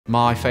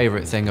My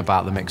favourite thing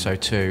about the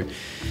Mixo 2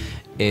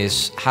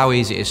 is how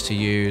easy it is to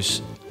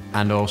use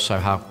and also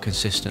how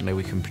consistently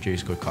we can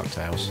produce good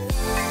cocktails.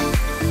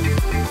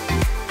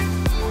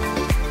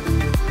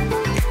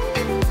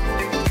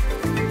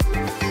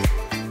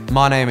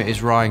 My name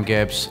is Ryan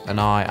Gibbs and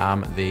I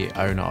am the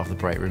owner of the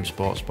Break Room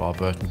Sports Bar,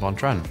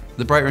 Burton-on-Trent.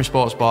 The Break Room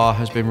Sports Bar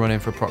has been running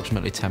for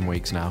approximately 10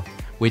 weeks now.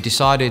 We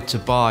decided to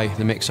buy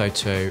the Mixo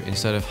 2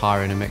 instead of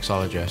hiring a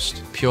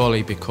mixologist,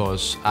 purely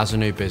because as a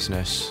new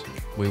business,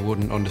 we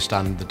wouldn't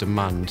understand the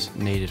demand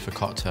needed for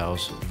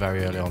cocktails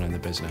very early on in the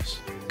business.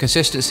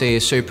 Consistency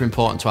is super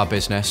important to our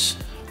business,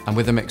 and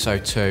with the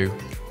Mixo 2,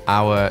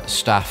 our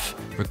staff,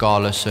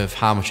 regardless of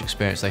how much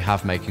experience they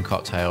have making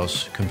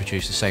cocktails, can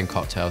produce the same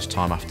cocktails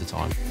time after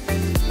time.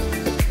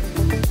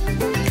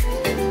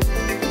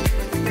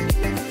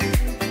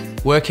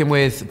 Working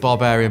with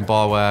Barbarian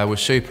Barware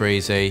was super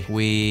easy.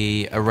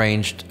 We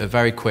arranged a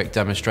very quick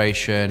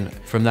demonstration.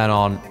 From then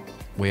on,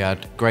 we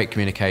had great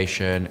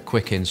communication,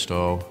 quick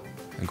install,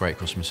 and great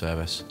customer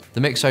service.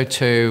 The Mixo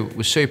 2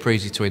 was super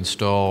easy to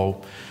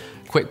install.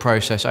 Quick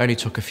process, only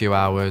took a few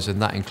hours,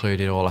 and that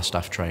included all our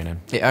staff training.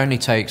 It only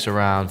takes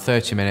around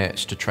 30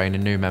 minutes to train a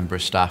new member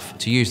of staff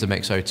to use the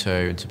Mixo 2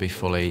 and to be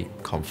fully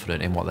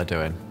confident in what they're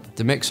doing.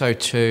 The Mixo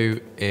 2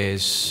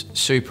 is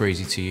super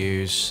easy to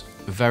use,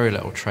 very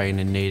little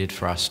training needed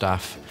for our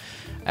staff.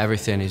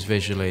 Everything is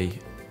visually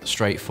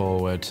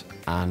straightforward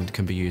and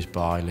can be used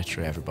by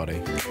literally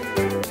everybody.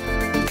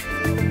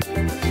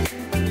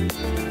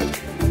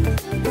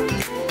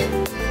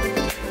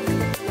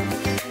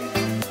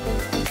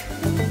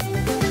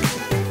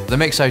 The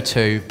Mixo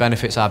 2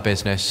 benefits our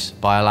business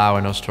by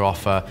allowing us to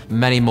offer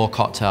many more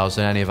cocktails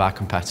than any of our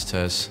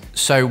competitors.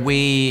 So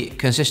we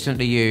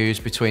consistently use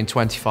between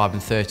 25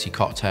 and 30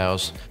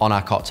 cocktails on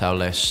our cocktail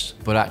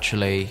list, but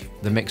actually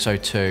the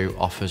Mixo 2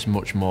 offers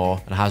much more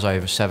and has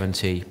over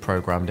 70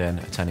 programmed in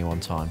at any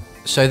one time.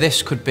 So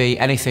this could be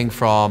anything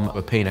from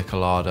a pina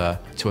colada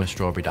to a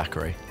strawberry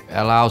daiquiri. It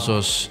allows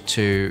us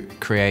to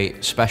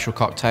create special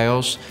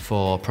cocktails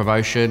for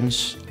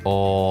promotions,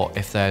 or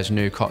if there's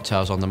new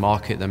cocktails on the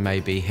market that may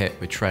be hit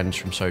with trends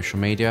from social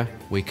media,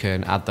 we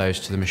can add those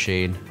to the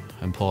machine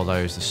and pour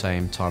those the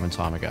same time and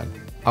time again.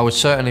 I would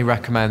certainly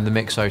recommend the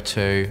Mixo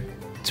 2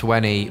 to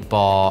any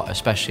bar,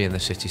 especially in the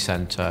city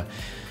centre.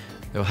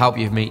 It will help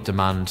you meet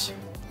demand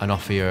and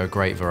offer you a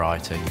great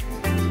variety.